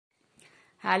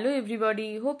Hello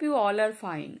everybody, hope you all are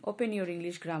fine. Open your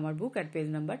English grammar book at page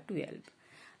number 12.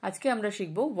 আজকে আমরা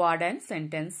শিখব word and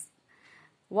sentence.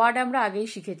 Word আমরা আগেই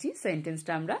শিখেছি,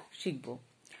 সেন্টেন্সটা আমরা শিখব।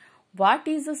 হোয়াট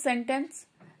ইজ আ সেন্টেন্স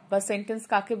বা সেন্টেন্স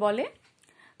কাকে বলে?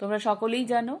 তোমরা সকলেই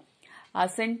জানো। A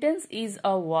sentence is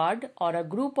a word or a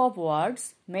group of words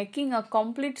making a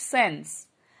complete sense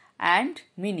and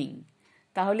meaning.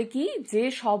 তাহলে কি, যে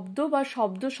শব্দ বা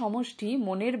শব্দ সমষ্টি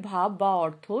মনের ভাব বা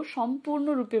অর্থ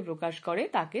সম্পূর্ণরূপে প্রকাশ করে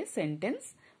তাকে সেন্টেন্স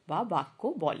বা বাক্য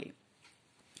বলে।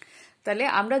 তাহলে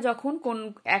আমরা যখন কোন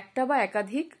একটা বা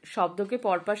একাধিক শব্দকে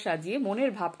পরপর সাজিয়ে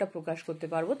মনের ভাবটা প্রকাশ করতে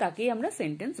পারবো তাকেই আমরা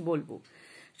সেন্টেন্স বলবো।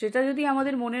 সেটা যদি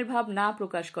আমাদের মনের ভাব না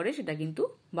প্রকাশ করে সেটা কিন্তু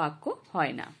বাক্য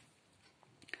হয় না।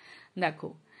 দেখো,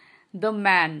 দ্য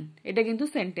ম্যান, এটা কিন্তু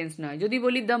সেন্টেন্স নয়। যদি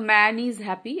বলি দ্য ম্যান ইজ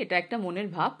হ্যাপি, এটা একটা মনের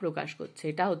ভাব প্রকাশ করছে,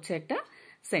 এটা হচ্ছে একটা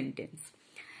সেন্টেন্স।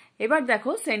 এবার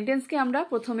দেখো, সেন্টেন্সকে আমরা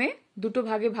প্রথমে দুটো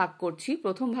ভাগে ভাগ করছি।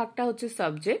 প্রথম ভাগটা হচ্ছে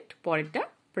সাবজেক্ট, পরেরটা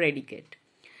প্রেডিকেট।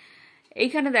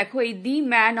 এইখানে দেখো, এই দি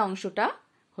ম্যান অংশটা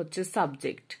হচ্ছে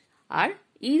সাবজেক্ট আর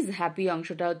ইজ হ্যাপি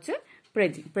অংশটা হচ্ছে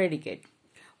predicate.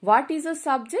 What is a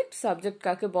subject? Subject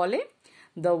কাকে বলে?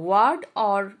 The word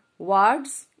or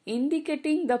words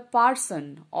indicating the person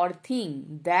or thing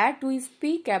that we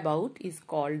speak about is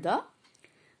called the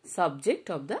subject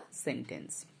of the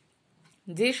sentence.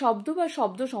 যে শব্দ বা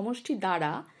শব্দ সমষ্টি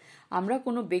দ্বারা আমরা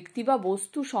কোনো ব্যক্তি বা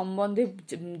বস্তু সম্বন্ধে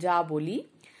যা বলি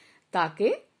তাকে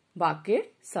বাক্যের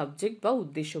সাবজেক্ট বা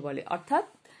উদ্দেশ্য বলে। অর্থাৎ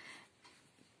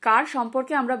কার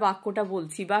সম্পর্কে আমরা বাক্যটা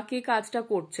বলছি বা কে কাজটা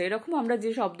করছে, এরকম আমরা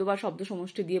যে শব্দ বা শব্দ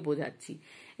সমষ্টি দিয়ে বোঝাচ্ছি।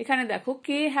 এখানে দেখো,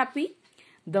 কে হ্যাপি?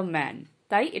 দ্য ম্যান,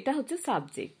 তাই এটা হচ্ছে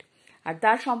সাবজেক্ট। আর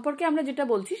তার সম্পর্কে আমরা যেটা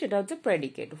বলছি সেটা হচ্ছে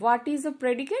predicate. What is a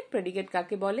predicate? Predicate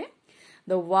কাকে বলে?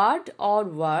 The word or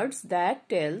words that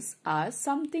tells us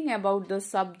something about the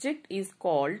subject is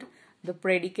called the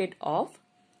predicate of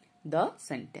the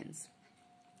sentence.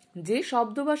 যে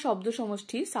শব্দ বা শব্দ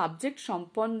সমষ্টি সাবজেক্ট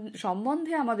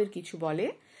সম্বন্ধে আমাদের কিছু বলে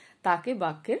তাকে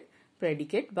বাক্যের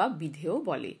প্রেডিকেট বা বিধেয়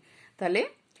বলে। তাহলে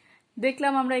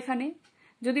দেখলাম আমরা এখানে।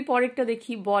 যদি পরেরটা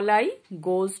দেখি, বলাই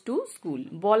গোজ টু স্কুল।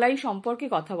 বলাই সম্পর্কে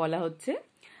কথা বলা হচ্ছে,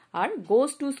 আর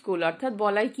গোজ টু স্কুল অর্থাৎ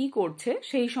বলাই কি করছে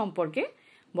সেই সম্পর্কে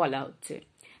বলা হচ্ছে।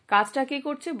 কাজটা কে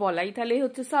করছে? বলাই, তাহলে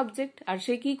হচ্ছে সাবজেক্ট। আর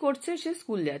সে কি করছে? সে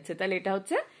স্কুল যাচ্ছে, তাহলে এটা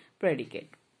হচ্ছে প্রেডিকেট।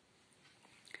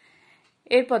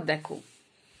 এরপর দেখো,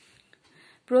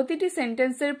 প্রতিটি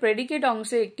সেন্টেন্সের প্রেডিকেট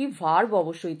অংশে একটি ভার্ব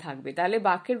অবশ্যই থাকবে। তাহলে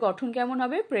বাক্যের গঠন কেমন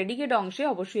হবে? প্রেডিকেট অংশে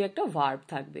অবশ্যই একটা ভার্ব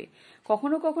থাকবে।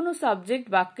 কখনো কখনো সাবজেক্ট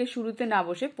বাক্যের শুরুতে না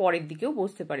বসে পরের দিকেও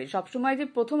বসতে পারে। সবসময় যে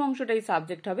প্রথম অংশটাই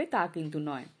সাবজেক্ট হবে তা কিন্তু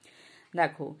নয়।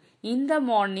 দেখো, in the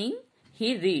morning he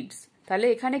reads, তাহলে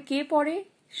এখানে কে পড়ে?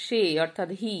 সে, অর্থাৎ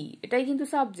হি, এটাই কিন্তু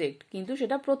সাবজেক্ট, কিন্তু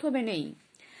সেটা প্রথমে নেই।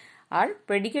 আর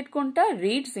প্রেডিকেট কোনটা?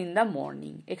 Reads in the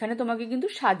morning. এখানে তোমাকে কিন্তু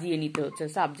সাজিয়ে নিতে হচ্ছে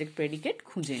সাবজেক্ট প্রেডিকেট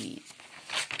খুঁজে নিয়ে।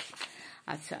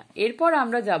 আচ্ছা, এরপর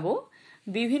আমরা যাব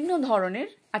বিভিন্ন ধরনের।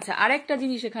 আচ্ছা, আর একটা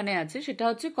জিনিস এখানে আছে, সেটা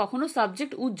হচ্ছে কখনো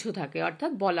সাবজেক্ট উহ্য থাকে,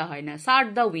 অর্থাৎ বলা হয় না। শাট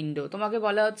দ্য উইন্ডো, তোমাকে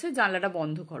বলা হচ্ছে জানলাটা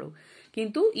বন্ধ করো,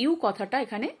 কিন্তু ইউ কথাটা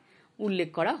এখানে উল্লেখ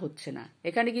করা হচ্ছে না।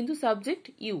 এখানে কিন্তু সাবজেক্ট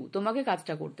ইউ, তোমাকে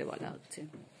কাজটা করতে বলা হচ্ছে।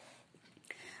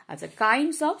 আচ্ছা,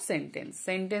 কাইন্ডস অফ সেন্টেন্স,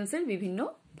 সেন্টেন্সের বিভিন্ন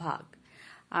ভাগ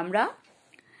আমরা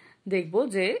দেখব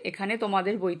যে এখানে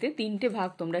তোমাদের বইতে 3টে ভাগ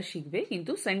তোমরা শিখবে,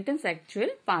 কিন্তু সেন্টেন্স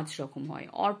অ্যাকচুয়াল 5 রকম হয়।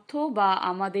 অর্থ বা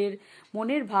আমাদের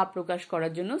মনের ভাব প্রকাশ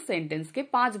করার জন্য সেন্টেন্সকে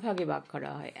 5 ভাগে ভাগ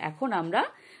করা হয়। এখন আমরা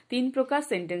 3 প্রকার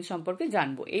সেন্টেন্স সম্পর্কে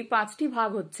জানবো। এই 5টি ভাগ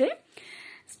হচ্ছে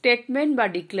স্টেটমেন্ট বা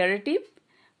ডিক্লারেটিভ,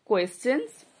 কোয়েশ্চেন্স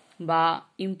বা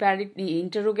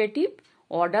ইন্টারোগেটিভ,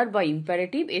 অর্ডার বা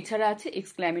ইম্পারেটিভ, এছাড়া আছে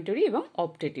এক্সক্লামেটরি এবং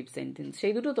অপটেটিভ সেন্টেন্স।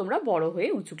 সেই দুটো তোমরা বড় হয়ে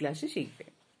উঁচু ক্লাসে শিখবে।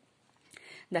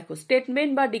 দেখো,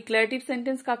 স্টেটমেন্ট বা ডিক্লারেটিভ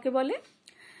সেন্টেন্স কাকে বলে?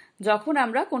 যখন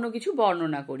আমরা কোনো কিছু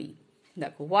বর্ণনা করি।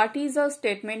 দেখো, what is a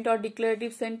statement or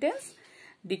declarative sentence?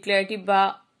 Declarative বা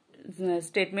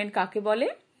স্টেটমেন্ট কাকে বলে?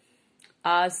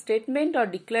 A statement or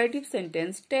declarative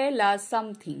sentence tell us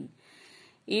something.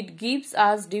 It gives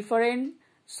us different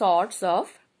sorts of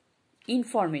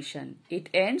information. It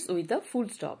ends with a full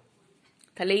stop.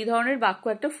 তাহলে এই ধরনের বাক্য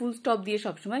একটা ফুল স্টপ দিয়ে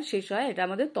সবসময় শেষ হয়, এটা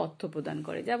আমাদের তথ্য প্রদান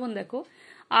করে। যেমন দেখো,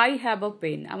 আই হ্যাভ আ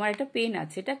পেন, আমার একটা পেন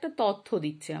আছে, এটা একটা তথ্য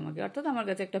দিচ্ছে আমাকে, অর্থাৎ আমার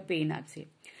কাছে একটা পেন আছে।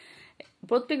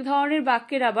 প্রত্যেক ধরনের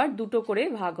বাক্যের আবার দুটো করে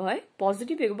ভাগ হয়,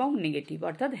 পজিটিভ এবং নেগেটিভ,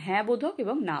 অর্থাৎ হ্যাঁ বোধক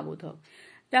এবং না বোধক।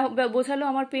 বোঝালো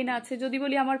আমার পেন আছে। যদি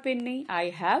বলি আমার পেন নেই, I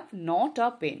have not a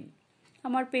pen,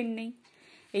 আমার পেন নেই।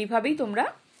 এইভাবেই তোমরা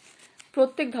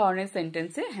প্রত্যেক ধরনের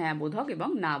সেন্টেন্সে হ্যাঁ বোধক এবং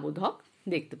না বোধক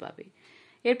দেখতে পাবে।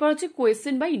 এরপর হচ্ছে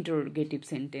কোয়েশ্চেন বা interrogative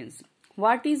sentence.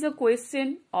 What is a question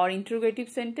or interrogative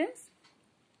sentence?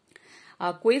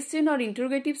 A question or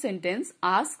interrogative sentence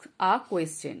asks a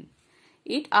question.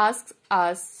 It asks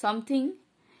us something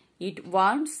It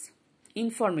wants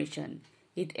information.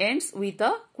 It ends with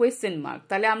a question mark.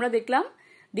 তাহলে আমরা দেখলাম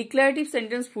declarative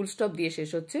sentence full stop দিয়ে শেষ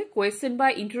হচ্ছে, question বা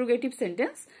interrogative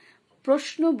sentence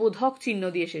প্রশ্নবোধক চিহ্ন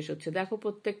দিয়ে শেষ হচ্ছে। দেখো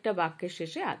প্রত্যেকটা বাক্যের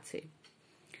শেষে আছে।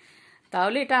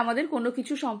 তাহলে এটা আমাদের কোনো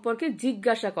কিছু সম্পর্কে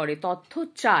জিজ্ঞাসা করে, তথ্য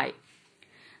চায়।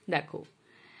 দেখো,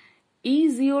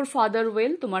 ইজ ইউর ফাদার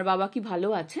ওয়েল? তোমার বাবা কি ভালো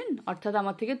আছেন? অর্থাৎ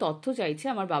আমার থেকে তথ্য চাইছে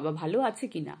আমার বাবা ভালো আছে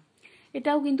কিনা।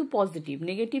 এটাও কিন্তু পজিটিভ।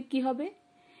 নেগেটিভ কি হবে?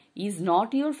 Is not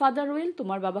your father well?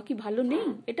 তোমার বাবা কি ভালো নেই?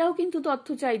 এটাও কিন্তু তথ্য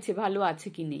চাইছে ভালো আছে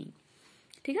কি নেই।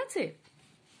 ঠিক আছে,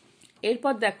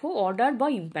 এরপর দেখো অর্ডার বা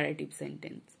ইম্পারেটিভ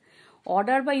সেন্টেন্স।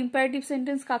 অর্ডার বা ইম্পারেটিভ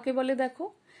সেন্টেন্স কাকে বলে দেখো?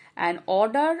 An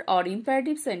order or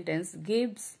imperative sentence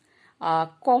gives a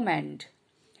command.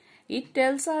 It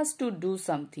tells us to do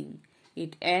something.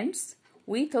 It ends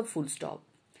with a full stop.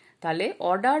 তাহলে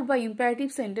অর্ডার বা ইম্পারেটিভ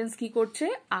সেন্টেন্স কি করছে?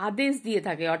 আদেশ দিয়ে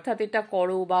থাকে, অর্থাৎ এটা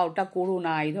করো বা ওটা করো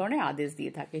না, এই ধরনের আদেশ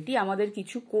দিয়ে থাকে। এটি আমাদের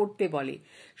কিছু করতে বলে।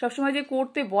 সবসময় যে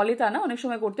করতে বলে তা না, অনেক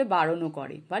সময় করতে বারণও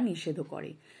করে বা নিষেধও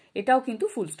করে। এটাও কিন্তু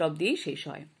ফুল স্টপ দিয়েই শেষ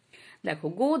হয়। দেখো,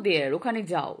 গো দেয়ার, ওখানে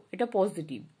যাও, এটা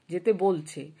পজিটিভ, যেতে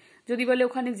বলছে। যদি বলে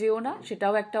ওখানে যেও না,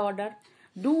 সেটাও একটা অর্ডার।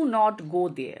 ডু নট গো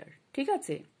দেয়ার। ঠিক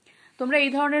আছে, তোমরা এই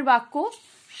ধরনের বাক্য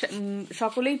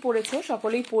সকলেই পড়েছো,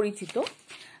 সকলেই পরিচিত।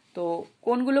 তো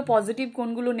কোনগুলো পজিটিভ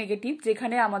কোনগুলো নেগেটিভ,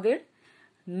 যেখানে আমাদের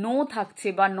নো থাকছে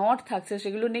বা নট থাকছে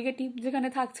সেগুলো নেগেটিভ, যেখানে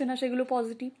থাকছে না সেগুলো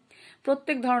পজিটিভ।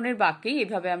 প্রত্যেক ধরনের বাক্যেই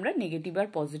এভাবে আমরা নেগেটিভ আর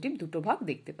পজিটিভ দুটো ভাগ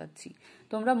দেখতে পাচ্ছি।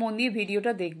 তোমরা মন দিয়ে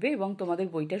ভিডিওটা দেখবে এবং তোমাদের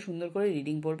বইটা সুন্দর করে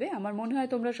রিডিং পড়বে। আমার মনে হয়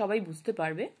তোমরা সবাই বুঝতে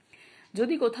পারবে।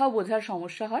 যদি কোথাও বোঝার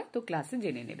সমস্যা হয় তো ক্লাসে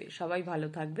জেনে নেবে। সবাই ভালো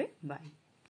থাকবে। বাই।